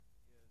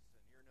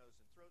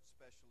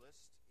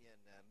specialist in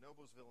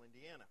Noblesville,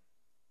 Indiana.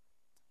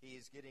 He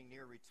is getting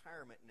near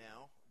retirement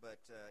now, but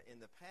in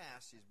the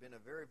past he's been a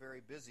very,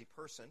 very busy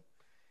person.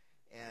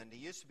 And he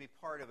used to be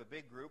part of a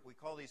big group. We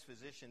call these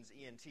physicians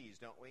ENTs,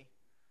 don't we?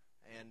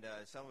 And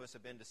some of us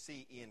have been to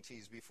see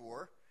ENTs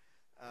before.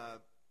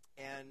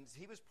 And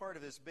he was part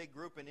of this big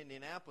group in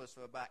Indianapolis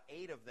of about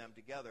 8 of them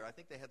together. I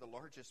think they had the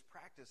largest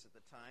practice at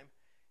the time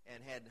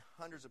and had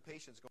hundreds of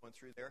patients going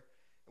through there.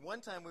 And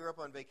one time we were up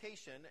on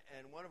vacation,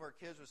 and one of our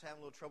kids was having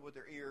a little trouble with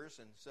their ears,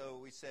 and so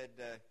we said,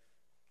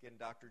 can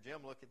Dr.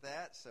 Jim look at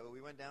that? So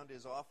we went down to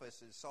his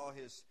office and saw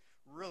his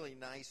really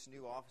nice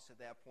new office at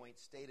that point,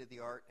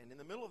 state-of-the-art. And in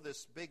the middle of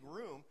this big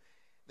room,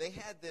 they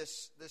had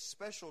this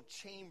special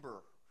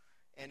chamber,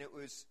 and it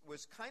was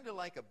kind of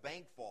like a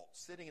bank vault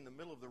sitting in the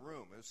middle of the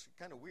room. It was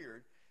kind of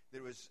weird.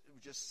 It was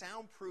just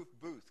soundproof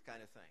booth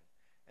kind of thing.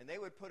 And they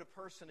would put a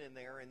person in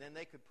there, and then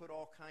they could put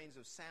all kinds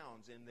of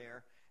sounds in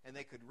there, and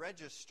they could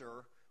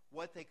register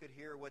what they could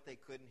hear, what they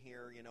couldn't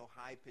hear,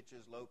 high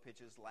pitches, low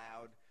pitches,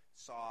 loud,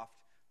 soft,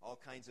 all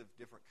kinds of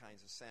different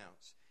kinds of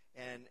sounds.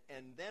 And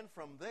then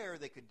from there,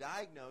 they could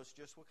diagnose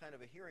just what kind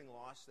of a hearing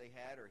loss they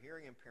had or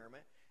hearing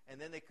impairment, and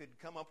then they could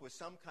come up with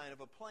some kind of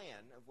a plan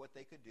of what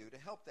they could do to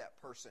help that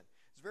person.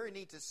 It's very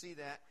neat to see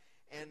that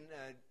and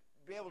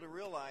be able to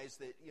realize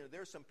that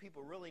there's some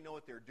people who really know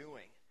what they're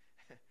doing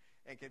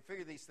and can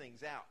figure these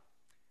things out.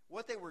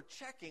 What they were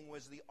checking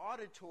was the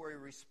auditory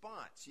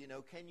response.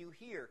 Can you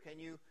hear? Can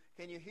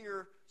you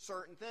hear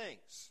certain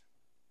things?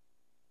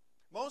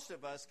 Most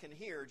of us can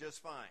hear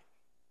just fine.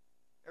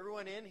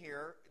 Everyone in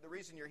here, the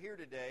reason you're here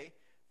today,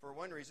 for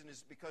one reason,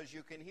 is because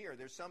you can hear.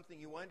 There's something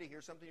you wanted to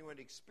hear, something you wanted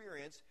to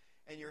experience,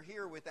 and you're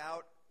here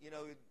without,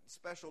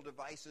 special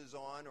devices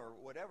on or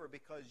whatever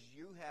because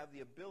you have the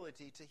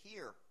ability to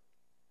hear.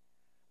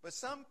 But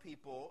some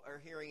people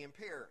are hearing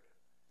impaired.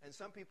 And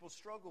some people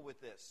struggle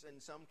with this,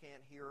 and some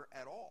can't hear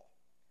at all.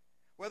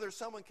 Whether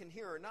someone can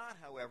hear or not,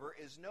 however,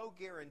 is no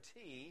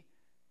guarantee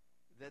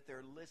that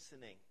they're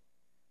listening.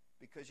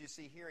 Because you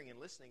see, hearing and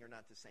listening are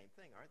not the same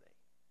thing, are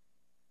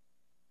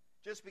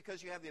they? Just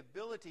because you have the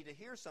ability to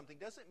hear something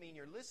doesn't mean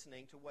you're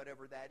listening to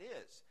whatever that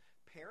is.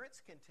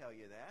 Parents can tell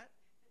you that.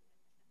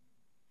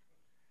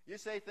 You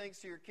say things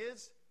to your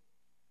kids,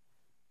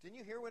 didn't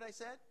you hear what I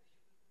said?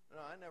 No,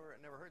 I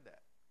never heard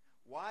that.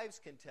 Wives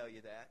can tell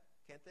you that,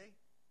 can't they?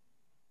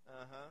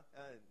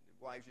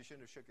 Wives, you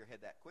shouldn't have shook your head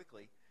that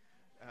quickly.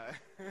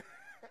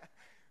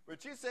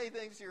 But you say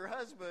things to your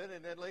husband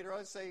and then later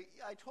on say,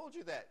 I told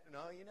you that.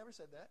 No, you never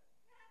said that.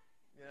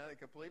 They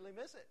completely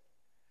miss it.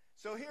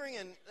 So hearing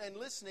and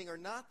listening are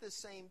not the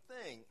same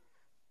thing.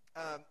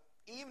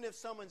 Even if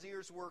someone's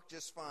ears work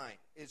just fine,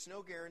 it's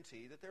no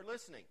guarantee that they're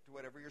listening to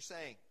whatever you're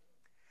saying.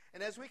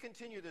 And as we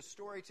continue this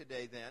story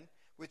today then,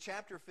 with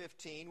chapter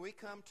 15, we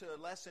come to a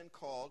lesson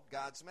called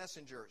God's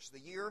Messengers. The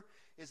year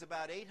is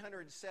about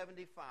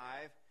 875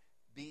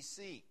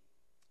 BC.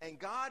 And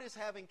God is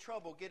having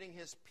trouble getting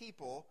His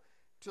people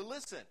to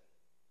listen.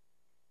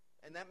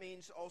 And that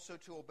means also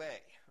to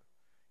obey.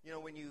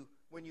 When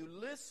you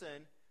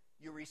listen,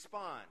 you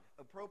respond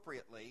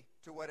appropriately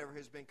to whatever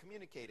has been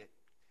communicated.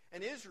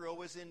 And Israel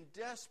was in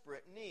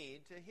desperate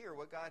need to hear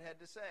what God had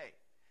to say.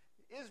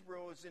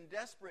 Israel was in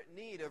desperate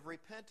need of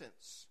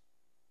repentance.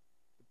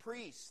 The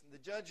priests and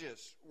the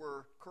judges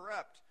were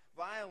corrupt,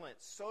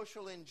 violence,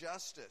 social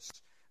injustice,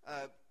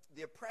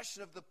 the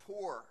oppression of the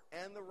poor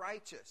and the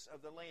righteous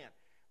of the land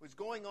was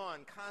going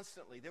on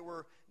constantly. There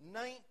were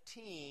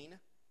 19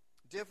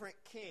 different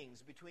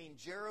kings between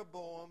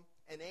Jeroboam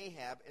and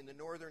Ahab in the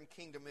northern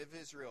kingdom of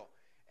Israel.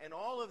 And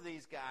all of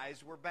these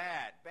guys were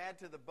bad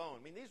to the bone.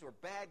 These were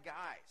bad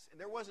guys,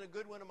 and there wasn't a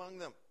good one among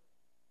them.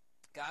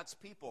 God's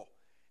people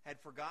had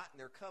forgotten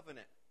their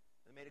covenant.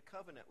 They made a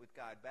covenant with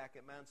God back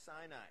at Mount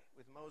Sinai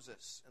with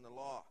Moses and the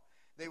law.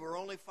 They were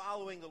only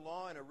following the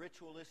law in a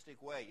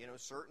ritualistic way.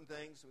 Certain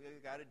things we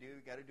got to do.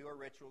 We got to do our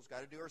rituals,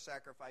 got to do our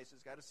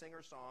sacrifices, got to sing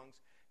our songs,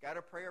 got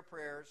to pray our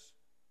prayers.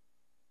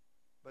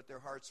 But their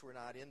hearts were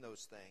not in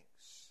those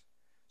things.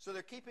 So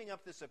they're keeping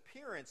up this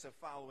appearance of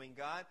following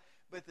God,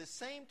 but at the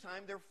same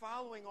time they're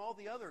following all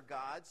the other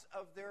gods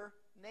of their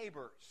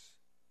neighbors.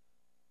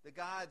 The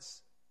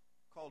gods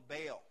called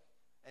Baal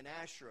and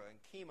Asherah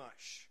and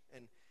Chemosh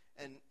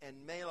and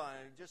Melon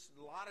and just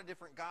a lot of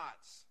different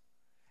gods.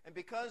 And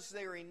because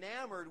they're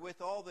enamored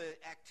with all the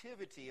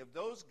activity of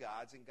those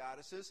gods and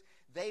goddesses,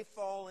 they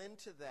fall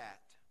into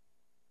that.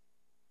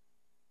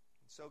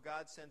 And so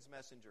God sends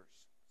messengers.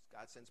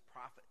 God sends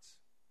prophets.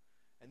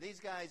 And these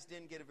guys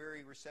didn't get a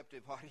very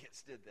receptive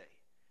audience, did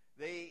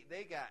they?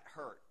 They got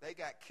hurt. They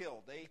got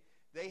killed.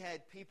 They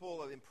had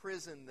people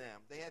imprison them.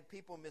 They had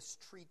people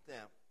mistreat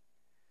them.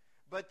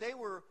 But they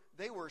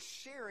were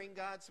sharing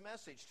God's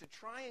message to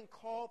try and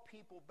call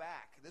people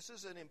back. This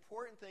is an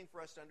important thing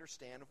for us to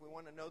understand if we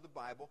want to know the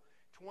Bible.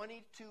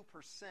 22%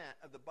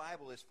 of the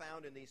Bible is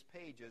found in these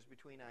pages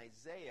between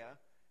Isaiah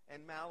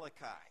and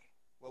Malachi,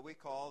 what we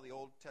call the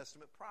Old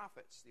Testament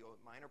prophets, the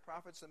minor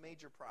prophets, the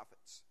major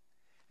prophets.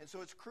 And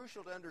so it's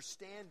crucial to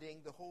understanding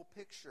the whole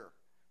picture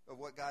of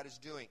what God is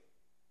doing.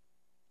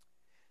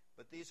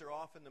 But these are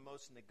often the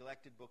most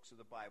neglected books of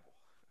the Bible.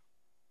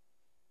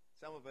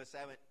 Some of us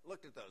haven't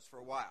looked at those for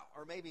a while,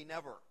 or maybe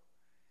never.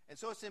 And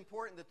so it's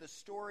important that the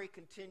story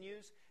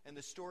continues and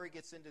the story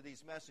gets into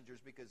these messengers,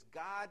 because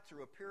God,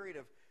 through a period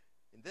of,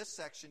 in this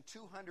section,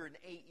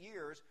 208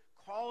 years,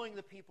 calling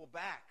the people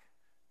back.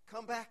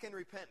 Come back in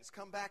repentance.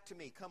 Come back to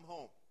me. Come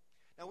home.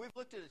 Now, we've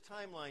looked at a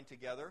timeline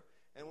together,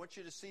 and I want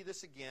you to see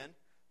this again.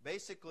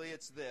 Basically,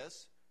 it's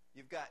this.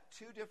 You've got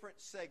two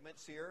different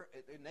segments here.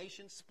 A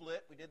nation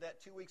split. We did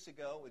that 2 weeks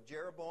ago with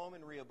Jeroboam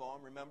and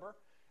Rehoboam, remember?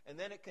 And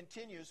then it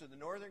continues with the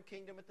northern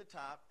kingdom at the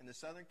top and the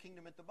southern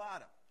kingdom at the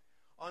bottom.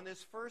 On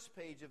this first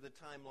page of the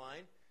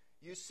timeline,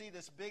 you see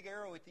this big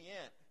arrow at the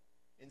end.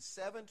 In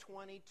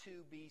 722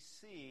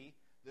 BC,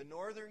 the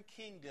northern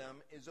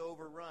kingdom is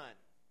overrun.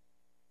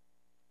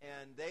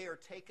 And they are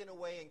taken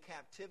away in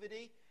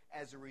captivity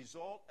as a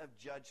result of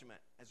judgment,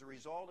 as a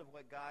result of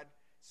what God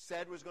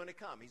said was going to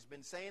come. He's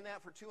been saying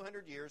that for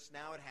 200 years.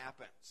 Now it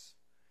happens.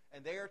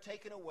 And they are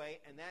taken away,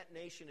 and that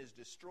nation is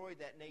destroyed.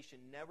 That nation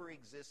never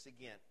exists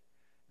again.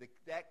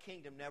 That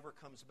kingdom never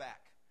comes back.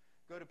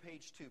 Go to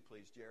page 2,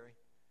 please, Jerry.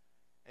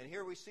 And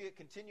here we see it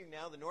continuing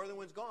now. The northern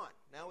one's gone.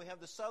 Now we have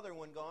the southern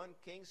one gone.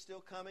 Kings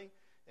still coming,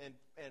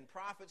 and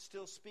prophets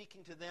still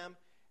speaking to them.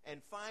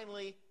 And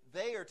finally,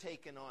 they are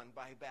taken on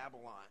by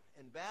Babylon.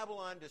 And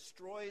Babylon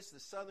destroys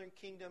the southern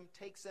kingdom,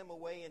 takes them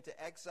away into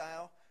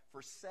exile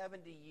for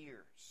 70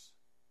 years.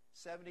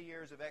 70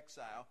 years of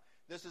exile.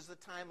 This is the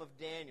time of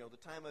Daniel, the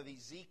time of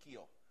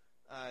Ezekiel.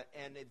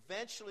 And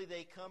eventually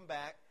they come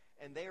back,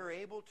 and they are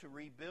able to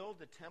rebuild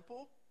the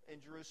temple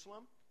in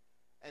Jerusalem.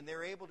 And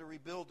they're able to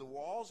rebuild the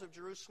walls of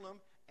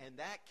Jerusalem, and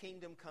that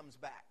kingdom comes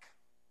back.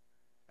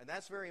 And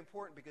that's very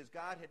important, because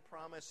God had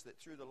promised that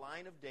through the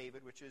line of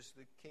David, which is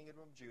the kingdom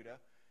of Judah,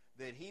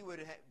 that he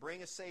would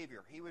bring a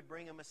Savior. He would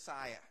bring a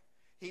Messiah.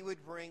 He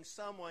would bring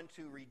someone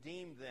to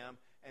redeem them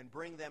and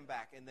bring them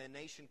back. And the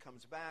nation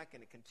comes back,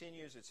 and it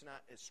continues. It's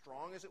not as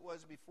strong as it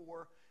was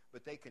before,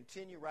 but they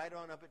continue right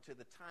on up to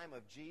the time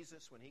of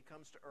Jesus when he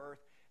comes to earth.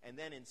 And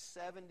then in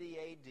 70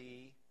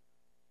 A.D.,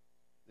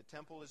 the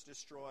temple is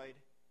destroyed,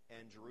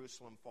 and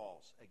Jerusalem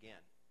falls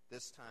again,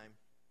 this time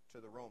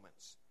to the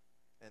Romans.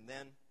 And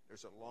then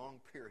there's a long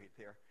period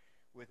there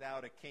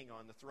without a king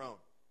on the throne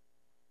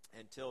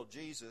until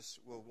Jesus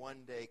will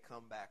one day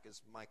come back,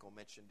 as Michael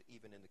mentioned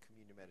even in the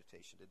communion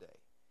meditation today.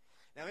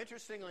 Now,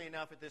 interestingly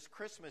enough, at this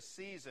Christmas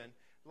season,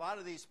 a lot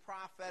of these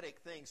prophetic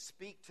things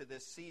speak to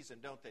this season,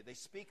 don't they? They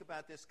speak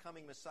about this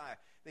coming Messiah.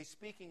 They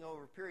speaking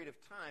over a period of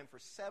time for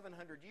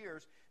 700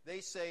 years. They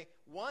say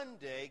one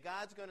day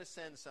God's going to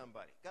send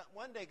somebody.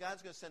 One day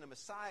God's going to send a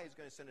Messiah. He's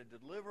going to send a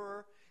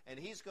deliverer, and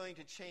he's going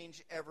to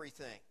change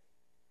everything.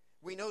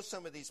 We know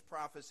some of these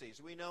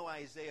prophecies. We know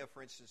Isaiah,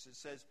 for instance. It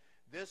says,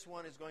 this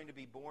one is going to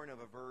be born of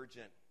a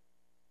virgin.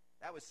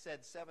 That was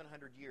said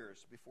 700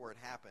 years before it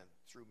happened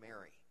through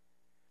Mary.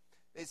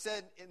 It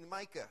said in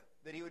Micah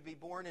that he would be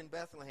born in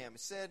Bethlehem. It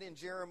said in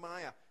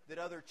Jeremiah that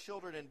other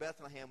children in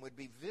Bethlehem would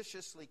be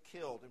viciously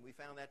killed. And we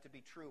found that to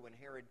be true when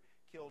Herod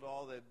killed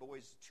all the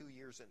boys 2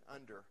 years and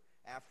under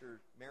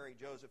after Mary,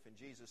 Joseph, and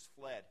Jesus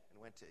fled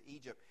and went to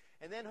Egypt.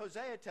 And then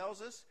Hosea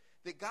tells us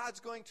that God's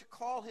going to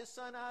call his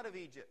son out of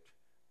Egypt.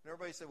 And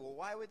everybody said, well,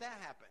 why would that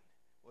happen?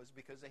 Well, it's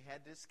because they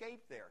had to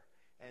escape there.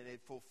 And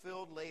it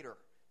fulfilled later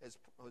as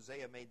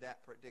Hosea made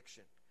that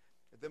prediction.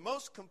 The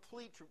most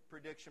complete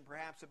prediction,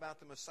 perhaps, about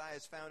the Messiah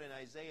is found in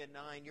Isaiah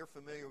 9. You're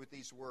familiar with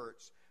these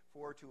words.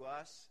 For to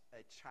us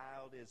a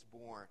child is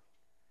born.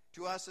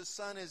 To us a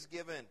son is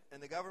given,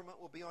 and the government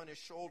will be on his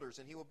shoulders,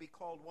 and he will be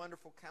called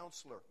Wonderful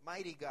Counselor,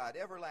 Mighty God,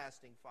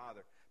 Everlasting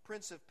Father,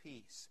 Prince of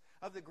Peace.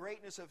 Of the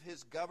greatness of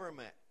his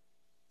government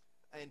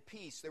and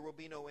peace there will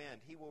be no end.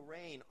 He will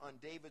reign on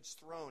David's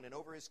throne and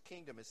over his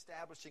kingdom,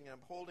 establishing and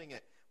upholding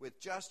it with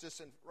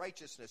justice and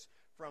righteousness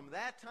from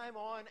that time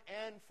on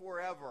and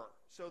forever.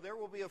 So there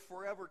will be a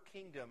forever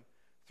kingdom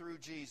through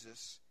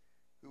Jesus,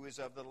 who is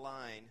of the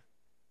line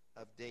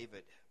of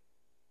David.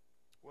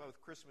 Well,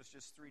 with Christmas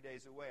just 3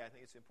 days away, I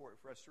think it's important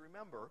for us to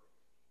remember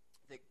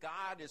that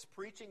God is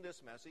preaching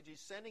this message. He's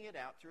sending it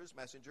out through his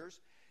messengers,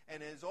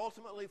 and it is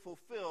ultimately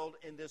fulfilled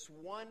in this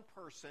one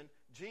person,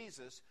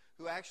 Jesus,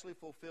 who actually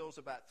fulfills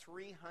about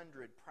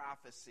 300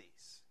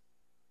 prophecies.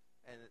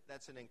 And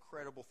that's an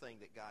incredible thing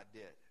that God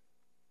did.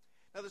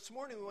 Now, this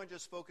morning we want to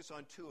just focus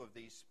on two of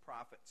these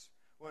prophets.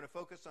 We want to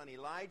focus on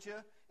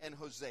Elijah and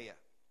Hosea.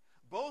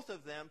 Both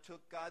of them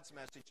took God's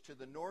message to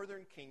the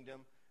northern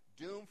kingdom,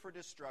 doomed for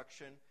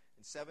destruction.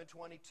 In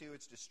 722,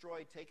 it's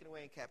destroyed, taken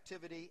away in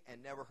captivity,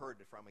 and never heard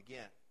from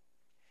again.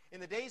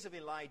 In the days of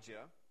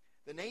Elijah,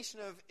 the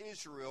nation of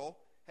Israel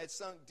had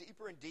sunk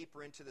deeper and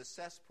deeper into the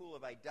cesspool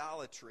of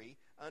idolatry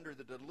under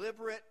the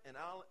deliberate and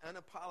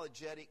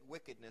unapologetic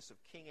wickedness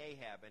of King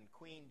Ahab and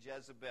Queen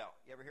Jezebel.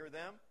 You ever hear of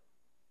them?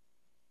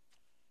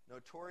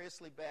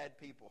 Notoriously bad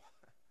people.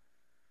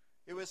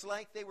 It was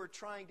like they were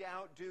trying to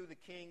outdo the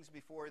kings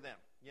before them.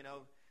 You know,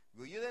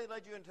 they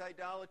led you into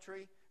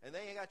idolatry, and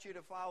they got you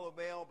to follow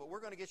Baal, but we're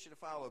going to get you to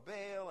follow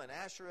Baal and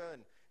Asherah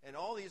and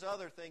all these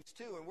other things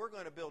too, and we're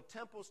going to build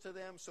temples to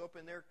them, so up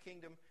in their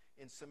kingdom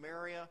in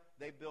Samaria,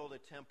 they build a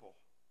temple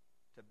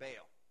to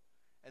Baal.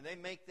 And they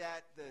make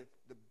that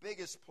the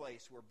biggest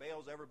place where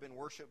Baal's ever been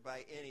worshipped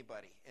by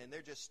anybody. And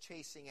they're just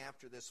chasing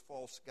after this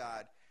false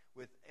god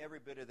with every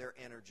bit of their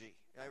energy,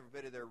 every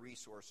bit of their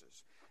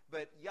resources.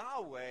 But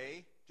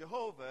Yahweh,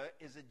 Jehovah,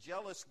 is a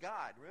jealous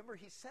God. Remember,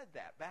 he said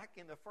that back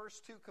in the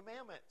first 2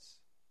 commandments.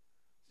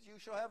 He says, you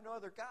shall have no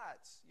other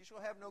gods. You shall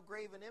have no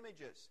graven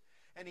images.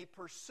 And he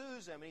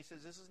pursues them, and he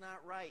says, this is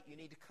not right. You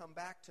need to come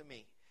back to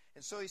me.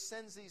 And so he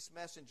sends these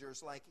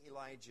messengers like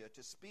Elijah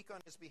to speak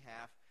on his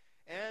behalf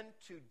and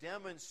to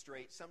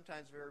demonstrate,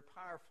 sometimes very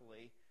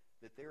powerfully,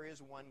 that there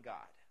is one God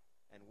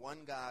and one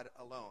God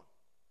alone.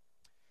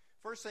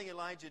 First thing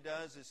Elijah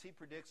does is he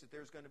predicts that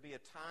there's going to be a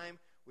time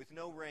with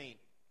no rain.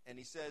 And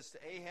he says to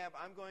Ahab,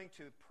 I'm going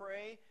to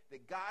pray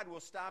that God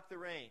will stop the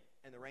rain.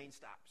 And the rain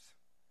stops.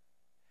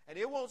 And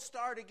it won't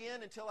start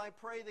again until I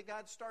pray that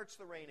God starts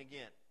the rain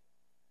again.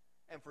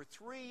 And for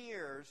 3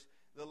 years,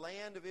 the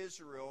land of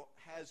Israel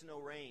has no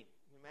rain.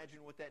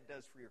 Imagine what that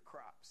does for your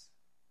crops.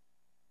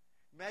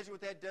 Imagine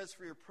what that does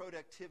for your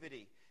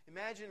productivity.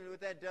 Imagine what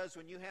that does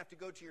when you have to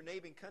go to your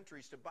neighboring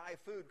countries to buy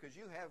food because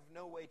you have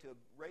no way to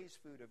raise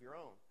food of your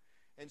own.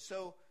 And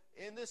so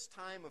in this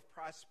time of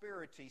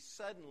prosperity,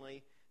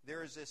 suddenly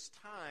there is this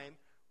time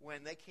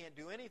when they can't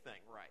do anything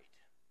right.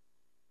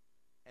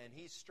 And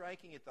he's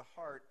striking at the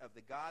heart of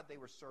the god they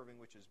were serving,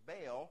 which is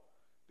Baal,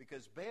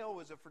 because Baal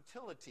was a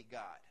fertility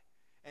god.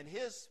 And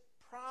his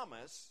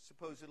promise,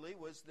 supposedly,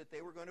 was that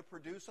they were going to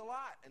produce a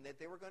lot and that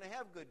they were going to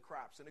have good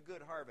crops and a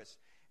good harvest.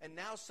 And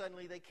now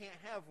suddenly they can't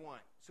have one.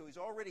 So he's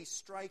already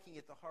striking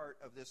at the heart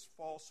of this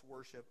false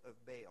worship of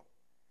Baal.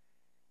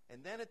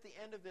 And then at the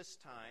end of this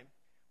time,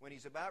 when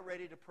he's about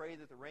ready to pray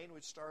that the rain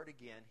would start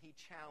again, he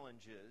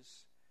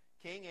challenges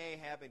King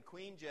Ahab and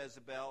Queen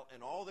Jezebel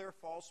and all their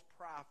false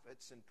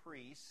prophets and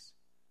priests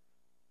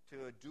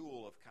to a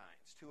duel of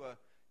kinds,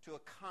 to a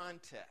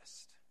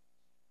contest.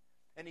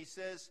 And he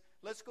says,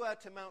 let's go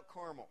out to Mount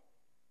Carmel.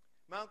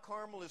 Mount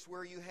Carmel is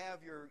where you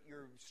have your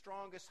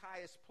strongest,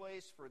 highest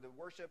place for the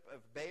worship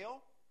of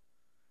Baal.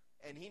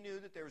 And he knew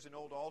that there was an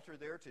old altar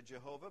there to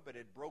Jehovah, but it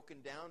had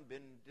broken down,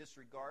 been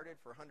disregarded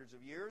for hundreds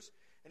of years.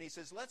 And he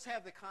says, let's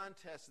have the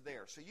contest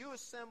there. So you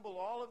assemble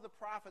all of the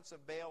prophets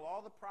of Baal,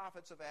 all the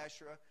prophets of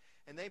Asherah,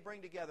 and they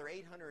bring together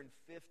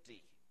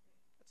 850.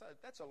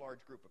 That's a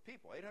large group of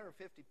people,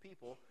 850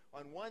 people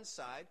on one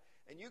side.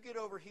 And you get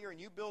over here and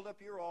you build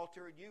up your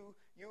altar, and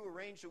you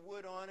arrange the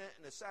wood on it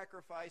and the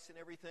sacrifice and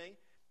everything.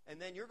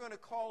 And then you're going to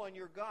call on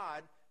your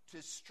God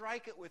to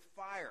strike it with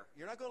fire.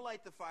 You're not going to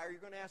light the fire. You're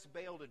going to ask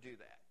Baal to do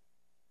that.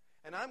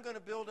 And I'm going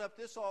to build up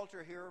this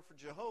altar here for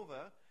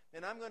Jehovah,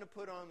 and I'm going to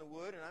put on the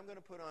wood, and I'm going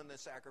to put on the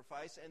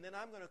sacrifice, and then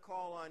I'm going to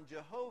call on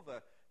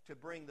Jehovah to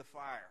bring the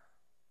fire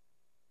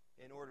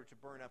in order to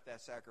burn up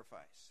that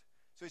sacrifice.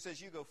 So he says,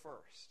 you go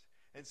first.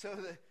 And so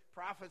the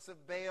prophets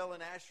of Baal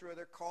and Asherah,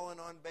 they're calling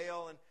on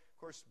Baal, and of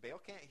course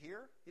Baal can't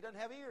hear. He doesn't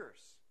have ears.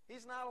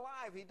 He's not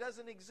alive. He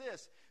doesn't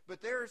exist.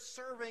 But they're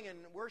serving and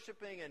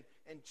worshiping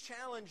and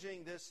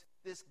challenging this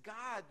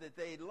God that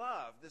they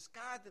love, this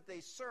God that they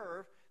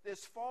serve,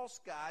 this false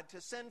God,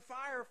 to send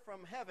fire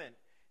from heaven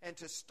and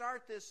to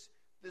start this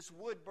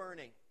wood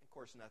burning. Of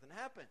course, nothing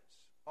happens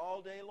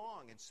all day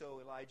long. And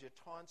so Elijah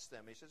taunts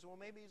them. He says, well,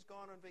 maybe he's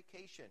gone on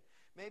vacation.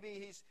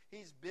 Maybe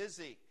he's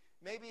busy.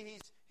 Maybe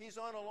he's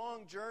on a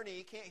long journey.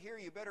 He can't hear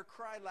you. Better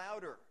cry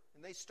louder.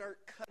 And they start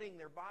cutting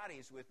their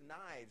bodies with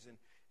knives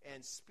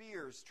and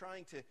spears,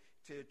 trying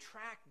to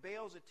track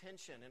Baal's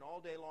attention. And all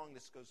day long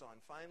this goes on.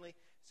 Finally,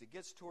 as it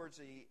gets towards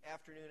the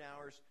afternoon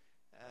hours,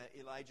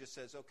 Elijah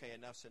says, okay,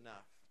 enough's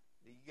enough.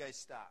 You guys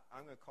stop.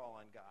 I'm going to call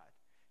on God.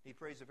 He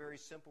prays a very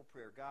simple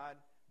prayer. God,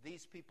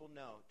 these people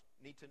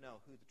need to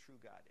know who the true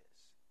God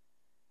is.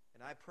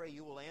 And I pray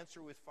you will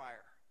answer with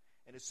fire.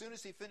 And as soon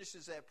as he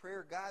finishes that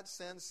prayer, God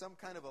sends some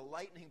kind of a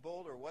lightning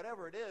bolt or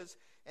whatever it is,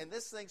 and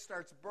this thing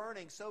starts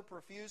burning so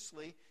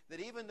profusely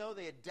that even though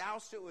they had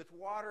doused it with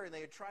water and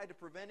they had tried to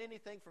prevent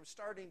anything from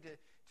starting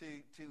to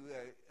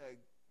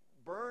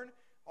burn,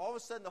 all of a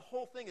sudden the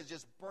whole thing is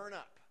just burn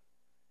up,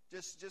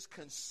 just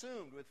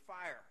consumed with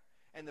fire.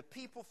 And the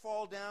people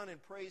fall down in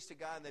praise to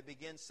God, and they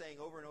begin saying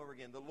over and over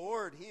again, the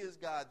Lord, He is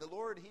God. The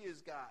Lord, He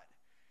is God.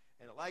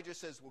 And Elijah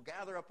says, we'll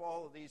gather up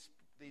all of these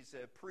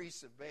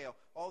priests of Baal,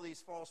 all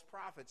these false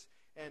prophets,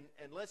 and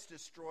let's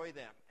destroy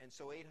them. And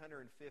so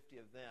 850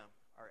 of them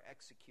are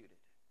executed.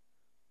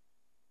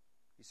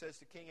 He says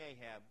to King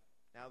Ahab,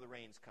 now the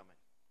rain's coming.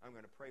 I'm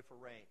going to pray for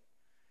rain.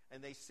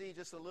 And they see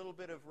just a little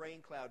bit of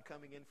rain cloud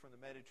coming in from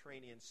the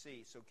Mediterranean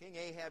Sea. So King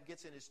Ahab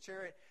gets in his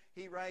chariot.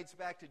 He rides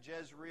back to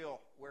Jezreel,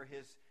 where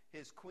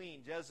his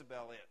queen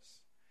Jezebel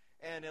is.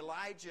 And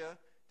Elijah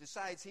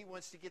decides he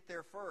wants to get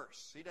there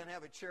first. He doesn't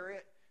have a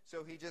chariot,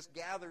 so he just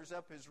gathers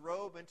up his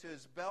robe into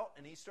his belt,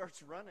 and he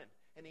starts running.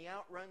 And he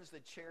outruns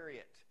the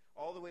chariot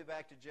all the way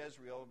back to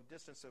Jezreel, a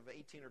distance of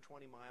 18 or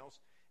 20 miles.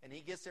 And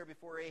he gets there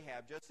before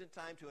Ahab, just in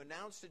time to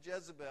announce to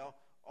Jezebel,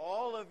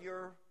 all of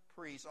your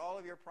priests, all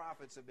of your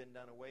prophets have been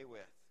done away with.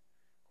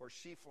 Of course,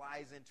 she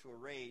flies into a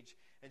rage,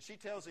 and she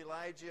tells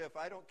Elijah, if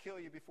I don't kill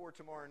you before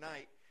tomorrow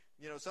night,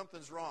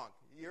 something's wrong.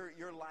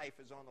 Your life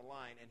is on the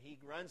line. And he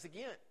runs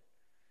again.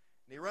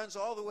 And he runs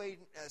all the way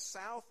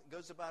south,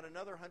 goes about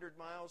another 100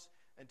 miles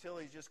until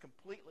he's just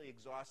completely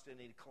exhausted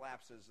and he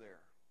collapses there.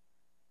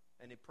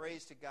 And he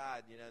prays to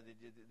God,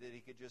 that he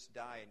could just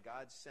die. And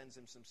God sends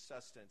him some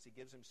sustenance. He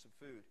gives him some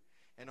food.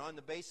 And on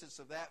the basis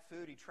of that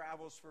food, he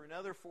travels for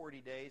another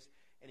 40 days.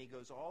 And he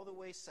goes all the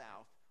way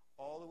south,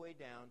 all the way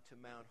down to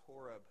Mount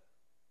Horeb.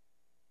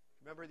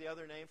 Remember the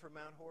other name for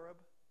Mount Horeb?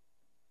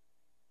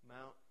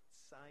 Mount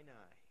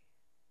Sinai.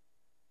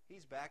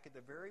 He's back at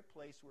the very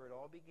place where it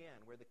all began,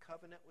 where the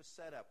covenant was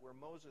set up, where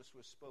Moses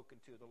was spoken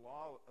to, the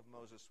law of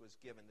Moses was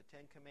given, the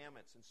Ten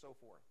Commandments, and so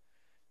forth.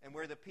 And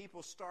where the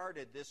people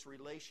started this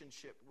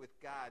relationship with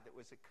God that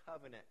was a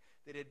covenant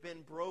that had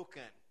been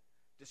broken,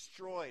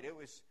 destroyed. It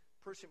was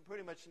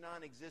pretty much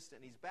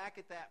non-existent. He's back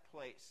at that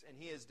place, and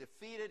he is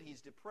defeated,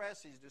 he's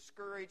depressed, he's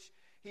discouraged.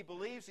 He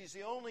believes he's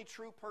the only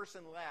true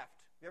person left.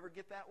 You ever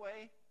get that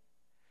way?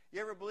 You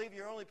ever believe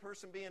you're the only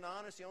person being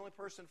honest, the only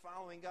person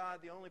following God,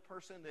 the only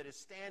person that is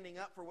standing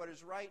up for what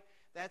is right?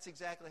 That's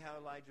exactly how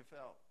Elijah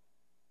felt.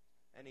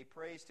 And he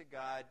prays to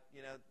God,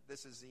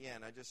 this is the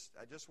end. I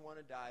just want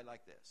to die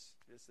like this.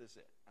 This is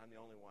it. I'm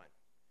the only one.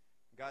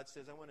 God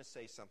says, I want to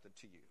say something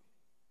to you.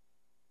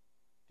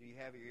 Do you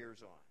have your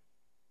ears on?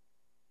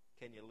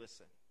 Can you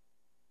listen?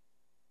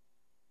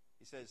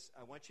 He says,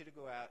 I want you to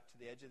go out to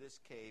the edge of this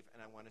cave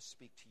and I want to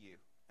speak to you.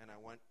 And I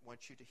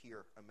want you to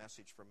hear a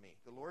message from me.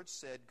 The Lord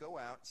said, go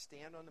out,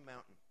 stand on the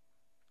mountain.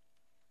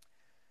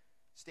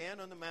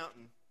 Stand on the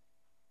mountain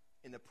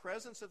in the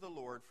presence of the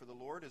Lord, for the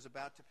Lord is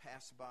about to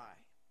pass by.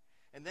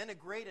 And then a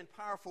great and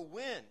powerful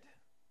wind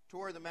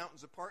tore the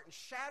mountains apart and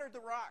shattered the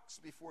rocks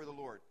before the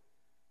Lord.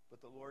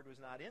 But the Lord was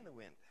not in the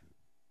wind.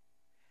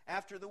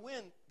 After the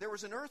wind, there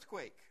was an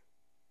earthquake.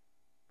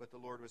 But the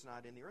Lord was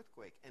not in the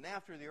earthquake. And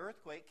after the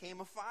earthquake came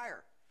a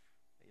fire.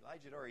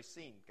 Elijah had already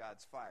seen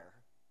God's fire.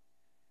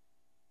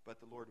 But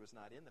the Lord was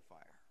not in the fire.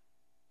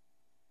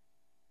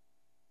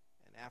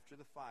 And after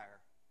the fire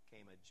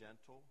came a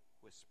gentle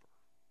whisper.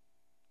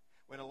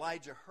 When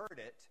Elijah heard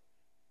it,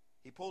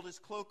 he pulled his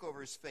cloak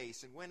over his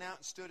face and went out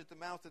and stood at the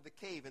mouth of the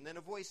cave. And then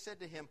a voice said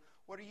to him,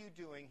 what are you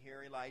doing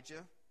here,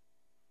 Elijah?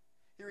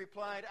 He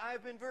replied, I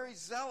have been very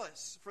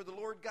zealous for the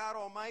Lord God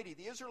Almighty.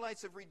 The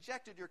Israelites have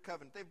rejected your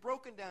covenant. They've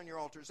broken down your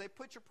altars. They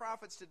put your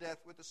prophets to death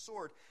with the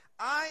sword.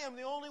 I am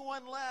the only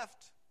one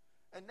left.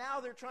 And now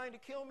they're trying to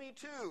kill me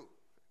too.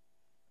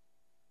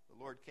 The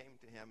Lord came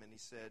to him and he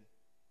said,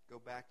 go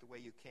back the way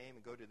you came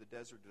and go to the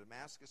desert of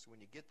Damascus. When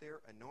you get there,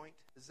 anoint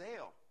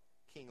Hazael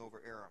king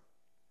over Aram.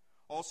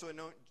 Also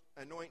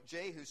anoint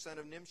Jehu, son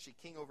of Nimshi,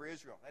 king over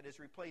Israel. That is,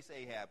 replace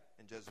Ahab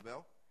and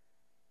Jezebel.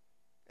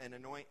 And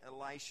anoint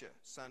Elisha,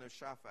 son of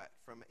Shaphat,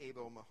 from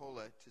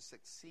Abel-Meholah, to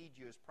succeed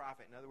you as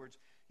prophet. In other words,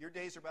 your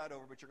days are about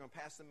over, but you're going to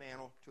pass the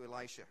mantle to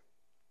Elisha.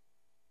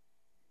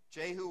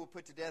 Jehu will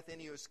put to death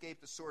any who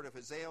escape the sword of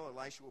Hazael.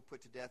 Elisha will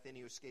put to death any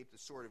who escape the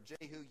sword of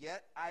Jehu.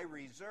 Yet I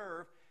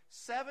reserve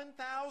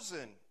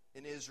 7,000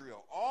 in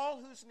Israel,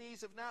 all whose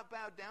knees have not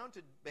bowed down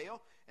to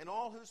Baal, and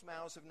all whose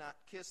mouths have not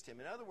kissed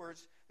him. In other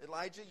words,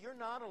 Elijah, you're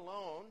not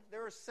alone.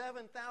 There are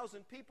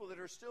 7,000 people that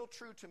are still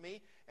true to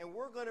me, and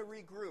we're going to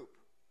regroup.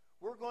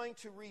 We're going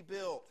to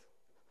rebuild.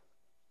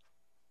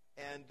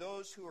 And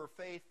those who are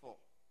faithful,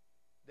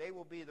 they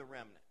will be the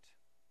remnant.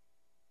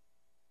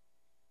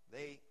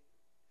 They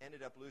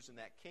ended up losing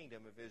that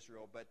kingdom of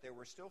Israel, but there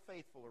were still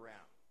faithful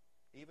around.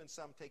 Even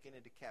some taken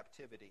into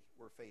captivity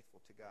were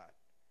faithful to God.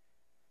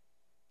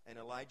 And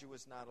Elijah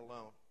was not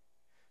alone.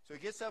 So he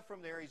gets up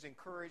from there. He's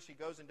encouraged. He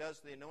goes and does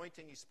the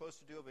anointing he's supposed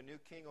to do of a new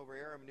king over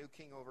Aram, a new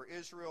king over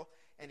Israel.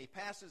 And he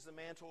passes the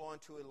mantle on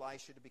to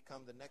Elisha to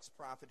become the next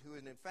prophet, who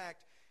in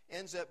fact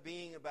ends up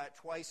being about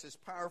twice as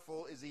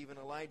powerful as even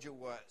Elijah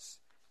was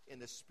in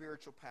the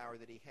spiritual power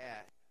that he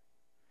had.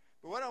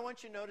 But what I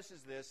want you to notice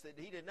is this, that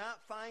he did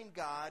not find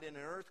God in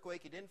an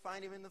earthquake. He didn't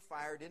find him in the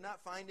fire. Did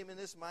not find him in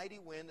this mighty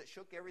wind that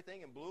shook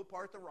everything and blew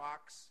apart the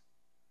rocks.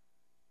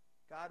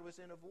 God was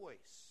in a voice.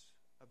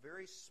 A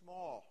very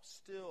small,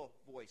 still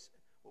voice,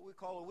 what we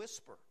call a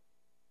whisper,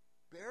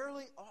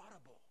 barely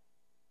audible.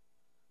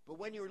 But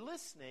when you're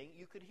listening,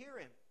 you could hear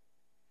him.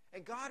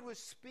 And God was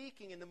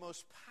speaking in the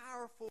most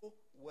powerful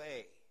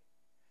way.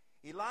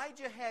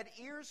 Elijah had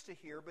ears to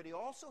hear, but he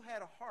also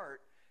had a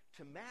heart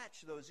to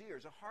match those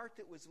ears, a heart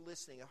that was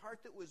listening, a heart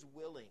that was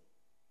willing.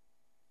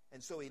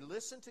 And so he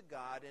listened to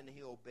God and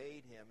he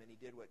obeyed him and he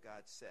did what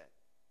God said.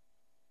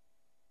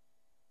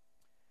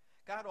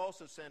 God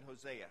also sent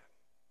Hosea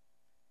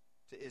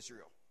to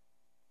Israel.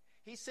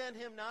 He sent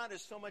him not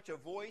as so much a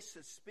voice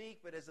to speak,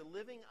 but as a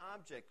living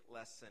object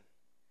lesson.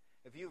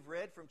 If you've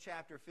read from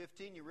chapter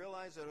 15, you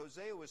realize that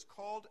Hosea was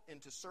called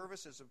into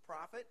service as a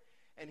prophet,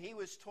 and he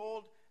was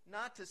told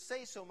not to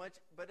say so much,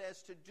 but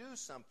as to do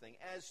something,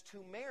 as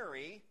to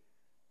marry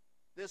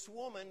this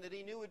woman that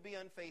he knew would be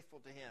unfaithful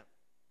to him.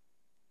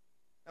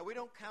 Now, we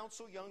don't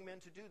counsel young men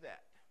to do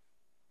that.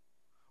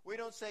 We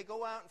don't say,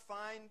 go out and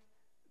find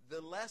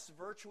the less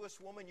virtuous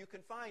woman you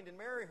can find and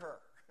marry her.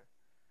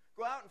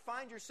 Go out and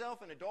find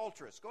yourself an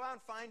adulteress. Go out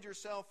and find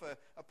yourself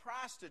a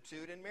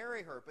prostitute and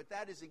marry her. But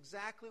that is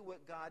exactly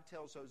what God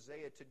tells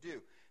Hosea to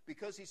do.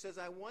 Because he says,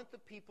 I want the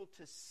people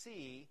to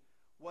see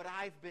what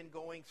I've been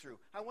going through.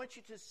 I want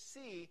you to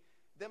see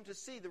them to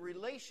see the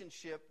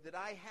relationship that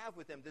I have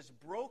with them, this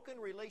broken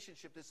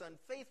relationship, this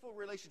unfaithful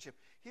relationship.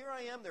 Here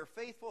I am, their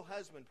faithful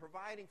husband,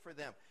 providing for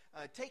them,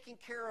 taking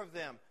care of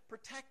them,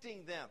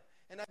 protecting them.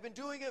 And I've been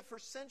doing it for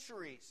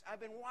centuries. I've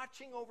been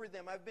watching over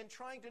them. I've been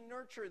trying to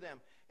nurture them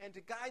and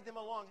to guide them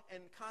along.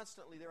 And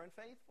constantly they're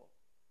unfaithful.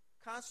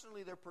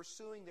 Constantly they're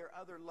pursuing their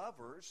other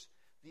lovers,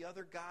 the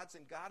other gods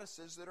and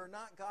goddesses that are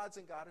not gods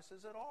and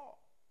goddesses at all.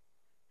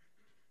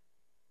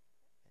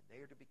 And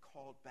they are to be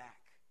called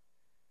back.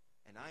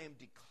 And I am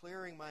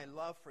declaring my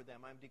love for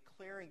them. I'm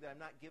declaring that I'm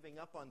not giving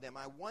up on them.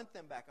 I want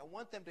them back. I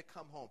want them to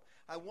come home.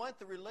 I want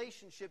the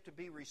relationship to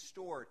be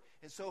restored.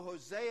 And so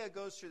Hosea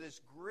goes through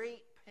this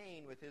great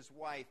pain with his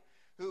wife,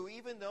 who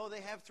even though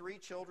they have 3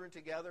 children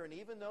together, and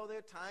even though there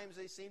are times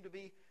they seem to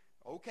be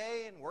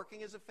okay and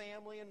working as a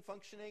family and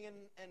functioning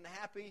and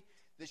happy,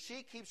 that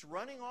she keeps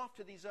running off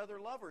to these other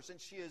lovers, and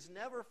she is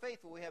never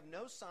faithful. We have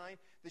no sign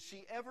that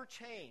she ever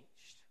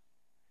changed.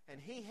 And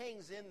he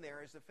hangs in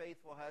there as a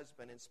faithful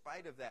husband in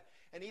spite of that.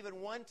 And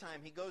even one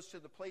time he goes to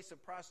the place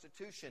of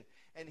prostitution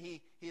and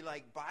he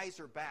like buys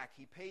her back.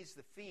 He pays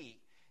the fee.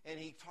 And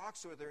he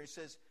talks with her and he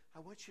says, I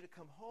want you to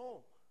come home.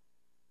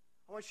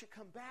 I want you to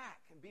come back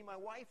and be my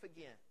wife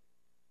again.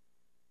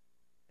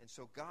 And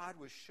so God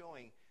was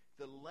showing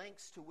the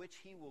lengths to which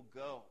he will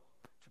go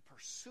to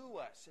pursue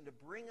us and to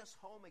bring us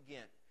home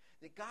again.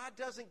 That God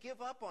doesn't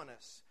give up on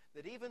us.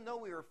 That even though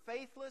we were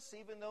faithless,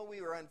 even though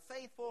we were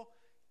unfaithful,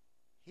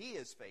 he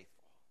is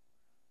faithful,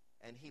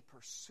 and he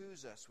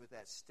pursues us with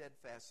that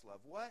steadfast love.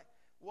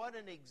 What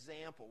an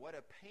example, what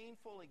a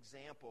painful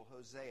example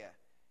Hosea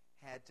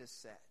had to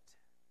set.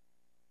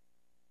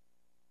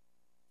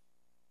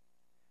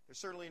 There's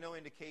certainly no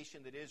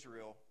indication that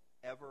Israel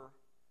ever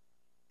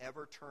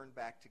turned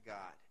back to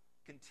God.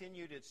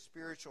 Continued its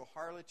spiritual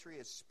harlotry,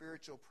 its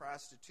spiritual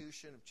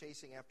prostitution of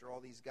chasing after all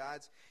these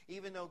gods.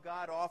 Even though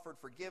God offered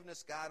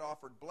forgiveness, God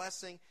offered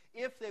blessing,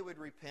 if they would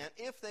repent,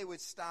 if they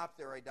would stop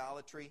their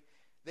idolatry,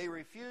 they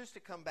refused to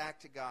come back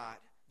to God.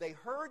 They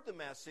heard the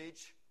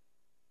message,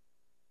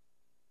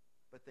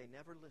 but they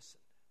never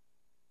listened.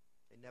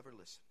 They never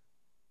listened.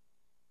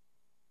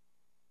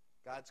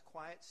 God's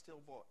quiet, still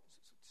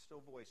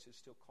voice is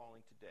still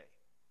calling today.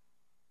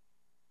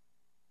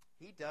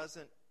 He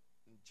doesn't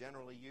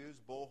generally use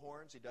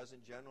bullhorns. He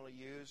doesn't generally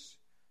use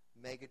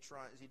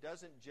megatrons. He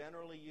doesn't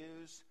generally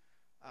use,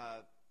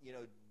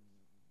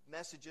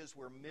 messages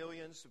where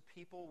millions of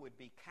people would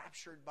be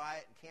captured by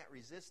it and can't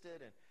resist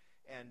it.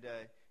 And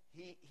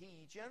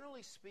he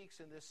generally speaks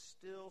in this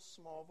still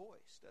small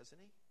voice, doesn't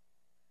he?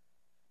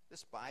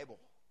 This Bible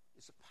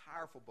is a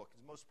powerful book.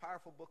 It's the most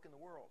powerful book in the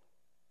world.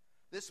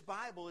 This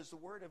Bible is the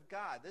Word of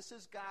God. This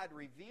is God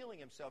revealing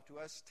himself to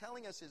us,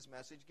 telling us his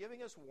message,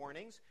 giving us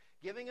warnings,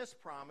 giving us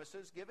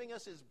promises, giving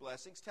us his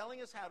blessings,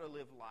 telling us how to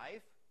live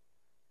life.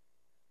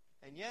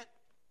 And yet,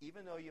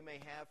 even though you may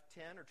have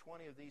 10 or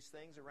 20 of these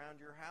things around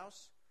your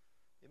house,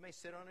 it may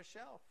sit on a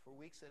shelf for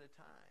weeks at a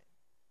time.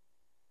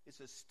 It's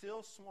a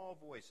still small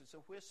voice. It's a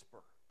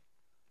whisper.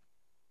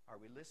 Are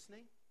we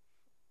listening?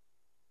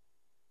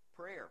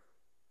 Prayer.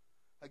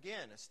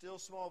 Again, a still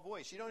small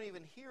voice. You don't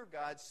even hear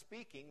God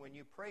speaking when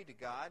you pray to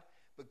God,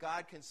 but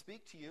God can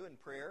speak to you in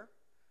prayer.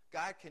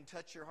 God can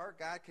touch your heart.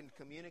 God can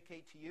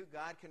communicate to you.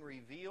 God can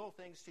reveal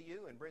things to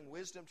you and bring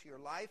wisdom to your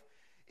life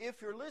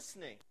if you're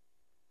listening.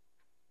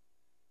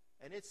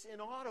 And it's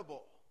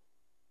inaudible.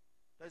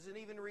 Doesn't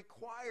even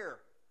require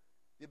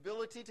the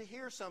ability to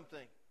hear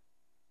something.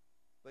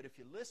 But if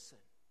you listen,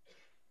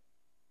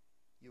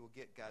 you will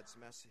get God's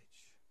message.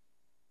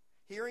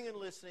 Hearing and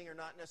listening are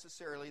not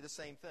necessarily the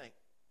same thing.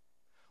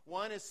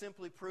 One is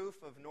simply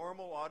proof of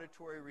normal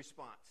auditory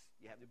response.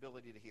 You have the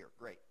ability to hear.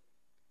 Great.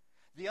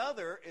 The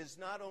other is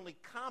not only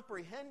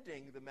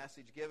comprehending the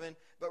message given,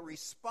 but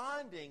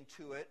responding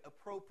to it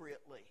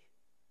appropriately.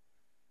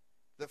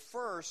 The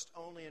first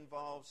only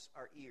involves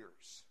our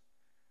ears,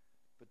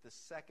 but the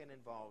second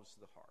involves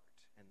the heart.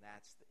 And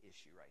that's the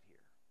issue right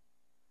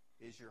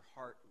here. Is your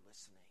heart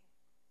listening?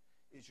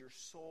 Is your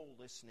soul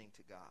listening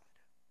to God?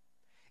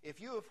 If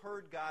you have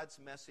heard God's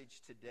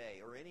message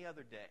today or any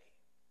other day,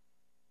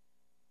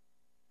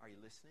 are you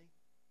listening?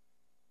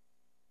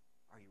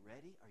 Are you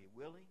ready? Are you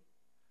willing?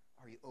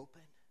 Are you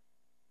open?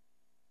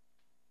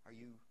 Are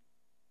you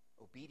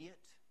obedient?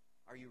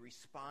 Are you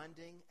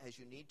responding as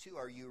you need to?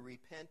 Are you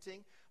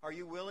repenting? Are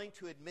you willing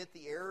to admit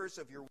the errors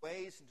of your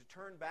ways and to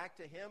turn back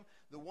to Him,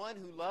 the one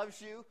who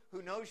loves you,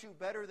 who knows you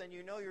better than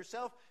you know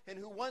yourself, and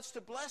who wants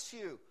to bless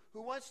you,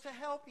 who wants to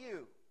help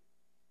you?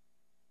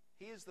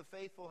 He is the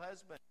faithful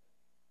husband.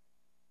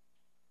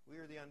 We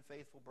are the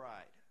unfaithful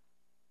bride.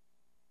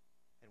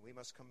 And we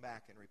must come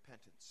back in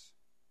repentance.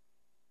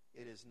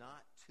 It is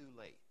not too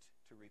late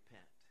to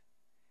repent.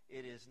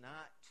 It is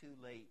not too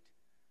late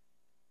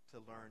to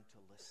learn to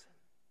listen.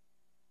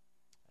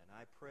 And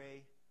I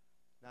pray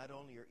not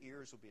only your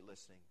ears will be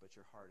listening, but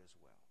your heart as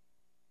well.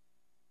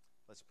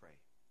 Let's pray.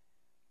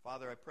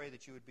 Father, I pray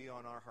that you would be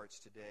on our hearts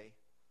today,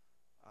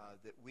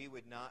 that we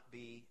would not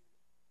be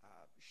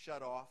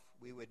shut off,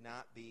 we would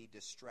not be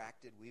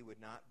distracted, we would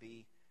not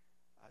be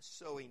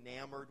so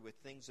enamored with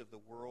things of the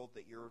world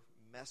that your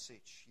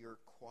message, your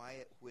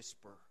quiet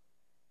whisper,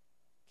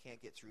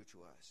 can't get through to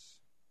us.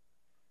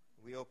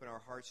 We open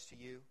our hearts to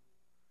you.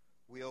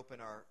 We open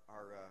our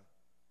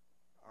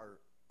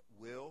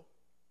will,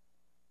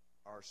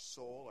 our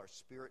soul, our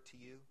spirit to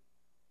you.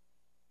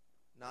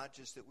 Not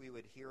just that we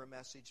would hear a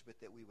message, but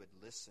that we would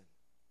listen.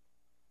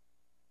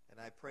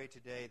 And I pray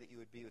today that you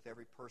would be with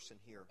every person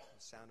here,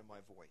 the sound of my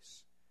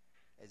voice,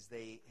 as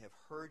they have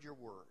heard your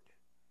word,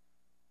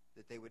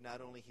 that they would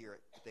not only hear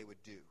it, but they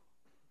would do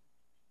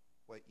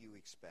what you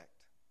expect,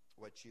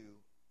 what you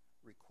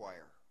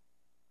require,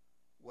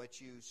 what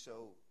you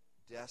so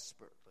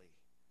desperately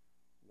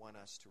want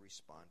us to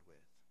respond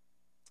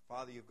with.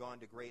 Father, you've gone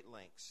to great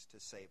lengths to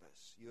save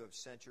us. You have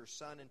sent your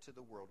Son into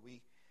the world.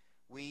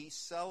 We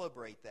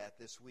celebrate that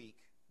this week,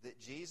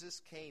 that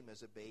Jesus came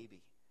as a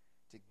baby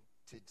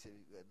to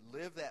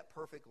live that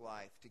perfect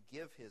life, to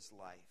give his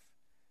life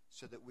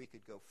so that we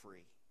could go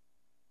free.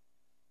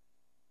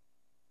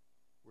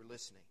 We're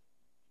listening.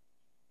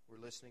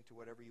 We're listening to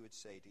whatever you would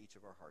say to each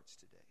of our hearts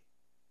today.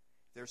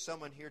 If there's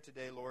someone here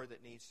today, Lord,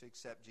 that needs to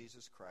accept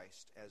Jesus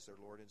Christ as their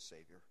Lord and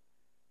Savior,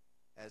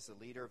 as the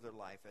leader of their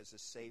life, as the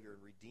Savior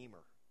and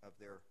Redeemer of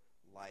their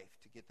life,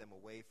 to get them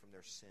away from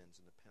their sins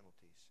and the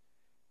penalties,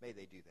 may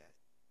they do that.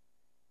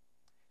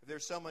 If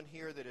there's someone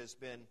here that has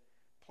been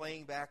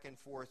playing back and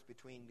forth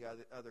between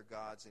other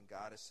gods and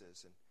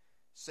goddesses and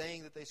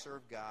saying that they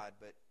serve God,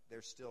 but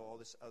there's still all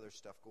this other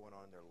stuff going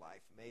on in their life,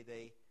 may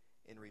they,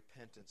 in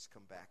repentance,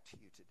 come back to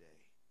you today.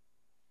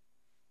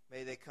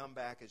 May they come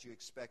back as you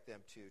expect them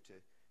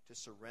to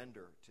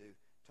surrender,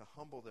 to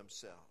humble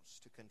themselves,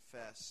 to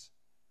confess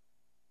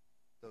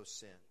those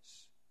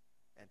sins,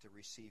 and to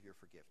receive your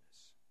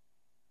forgiveness.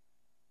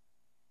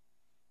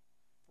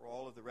 For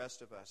all of the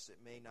rest of us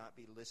that may not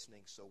be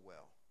listening so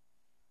well,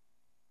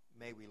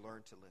 may we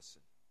learn to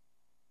listen.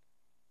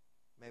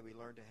 May we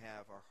learn to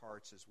have our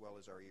hearts as well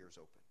as our ears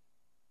open.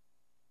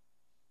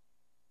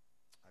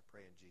 I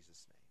pray in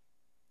Jesus' name.